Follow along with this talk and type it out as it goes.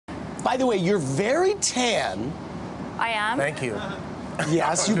By the way, you're very tan. I am. Thank you.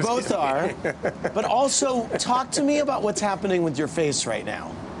 Yes, you both are. But also, talk to me about what's happening with your face right now.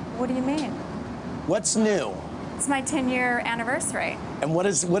 What do you mean? What's new? It's my 10-year anniversary. And what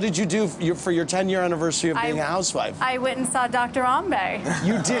did you do for your 10-year anniversary of being a housewife? I went and saw Dr.Ambe.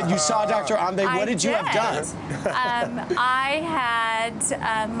 You did? You saw Dr.Ambe? What did you have done? I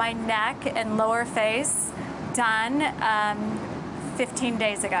had my neck and lower face done 15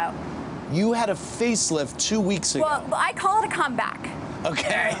 days ago. You had a facelift 2 weeks ago. Well, I call it a comeback.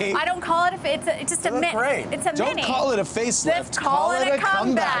 Okay. I don't call it it's just a mini. It's a Don't mini. call it a facelift. Call it a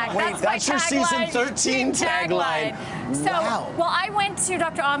comeback. Wait, that's your season 13 tagline. So, wow. well, I went to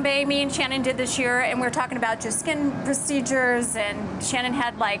Dr.Ambe, me and Shannon did this year, and we were talking about just skin procedures, and Shannon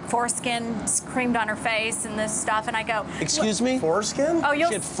had like foreskin creamed on her face and this stuff, and I go, excuse me? Foreskin? Oh, she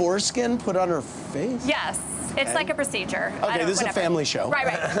had foreskin put on her face? Yes. It's like a procedure. Okay, this is a family show. Right.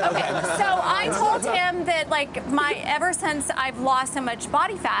 Okay, so I told him that like ever since I've lost so much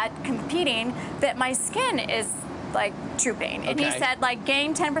body fat competing, that my skin is like drooping. And he said like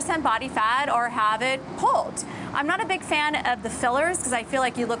gain 10% body fat or have it pulled. I'm not a big fan of the fillers because I feel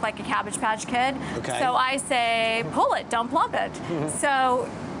like you look like a Cabbage Patch Kid. Okay. So I say pull it, don't plump it. So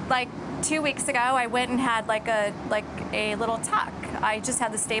like 2 weeks ago, I went and had like a little tuck. I just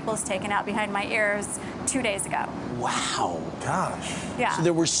had the staples taken out behind my ears 2 days ago. Wow. Gosh. Yeah. So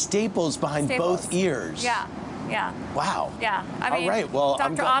there were staples behind both ears. Yeah. Yeah. Wow. Yeah. I mean, all right. Well,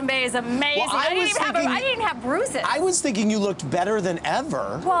 Dr. Ambe is amazing. Well, I didn't even have bruises. I was thinking you looked better than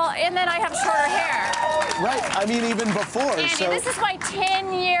ever. Well, and then I have shorter hair. Right. I mean, even before. Andy, so this is my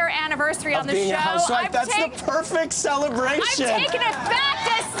 10-year anniversary on the being show. A housewife. That's the perfect celebration. I'm taking it back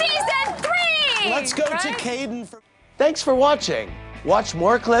to season 3. Let's go to Caden. Thanks for watching. Watch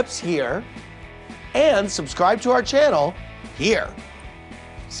more clips here and subscribe to our channel here.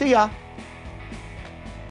 See ya.